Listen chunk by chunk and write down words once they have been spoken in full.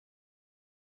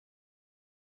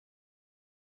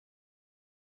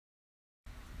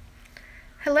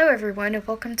Hello everyone and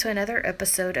welcome to another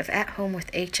episode of At Home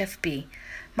with HFB.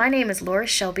 My name is Laura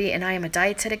Shelby and I am a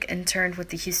dietetic intern with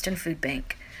the Houston Food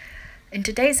Bank. In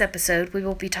today's episode, we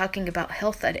will be talking about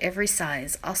health at every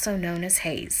size, also known as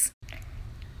HAES.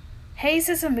 HAES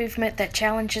is a movement that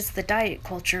challenges the diet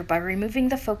culture by removing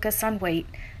the focus on weight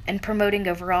and promoting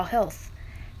overall health.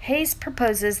 HAES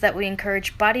proposes that we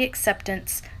encourage body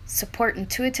acceptance, support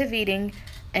intuitive eating,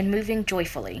 and moving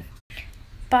joyfully.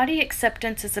 Body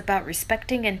acceptance is about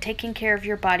respecting and taking care of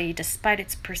your body despite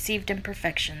its perceived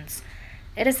imperfections.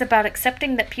 It is about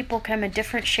accepting that people come in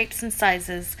different shapes and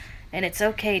sizes, and it's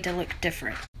okay to look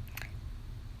different.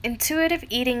 Intuitive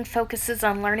eating focuses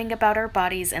on learning about our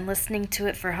bodies and listening to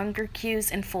it for hunger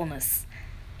cues and fullness.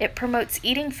 It promotes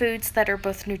eating foods that are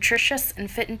both nutritious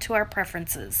and fit into our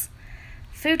preferences.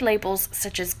 Food labels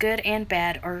such as good and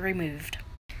bad are removed.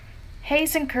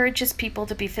 HAES encourages people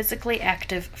to be physically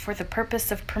active for the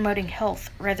purpose of promoting health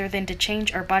rather than to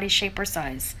change our body shape or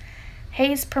size.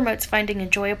 HAES promotes finding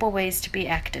enjoyable ways to be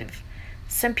active.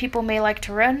 Some people may like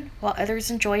to run, while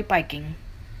others enjoy biking.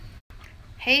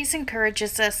 HAES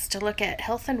encourages us to look at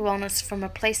health and wellness from a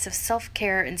place of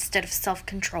self-care instead of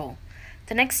self-control.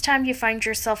 The next time you find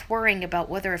yourself worrying about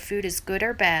whether a food is good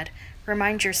or bad,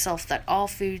 remind yourself that all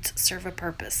foods serve a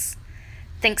purpose.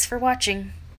 Thanks for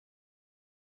watching.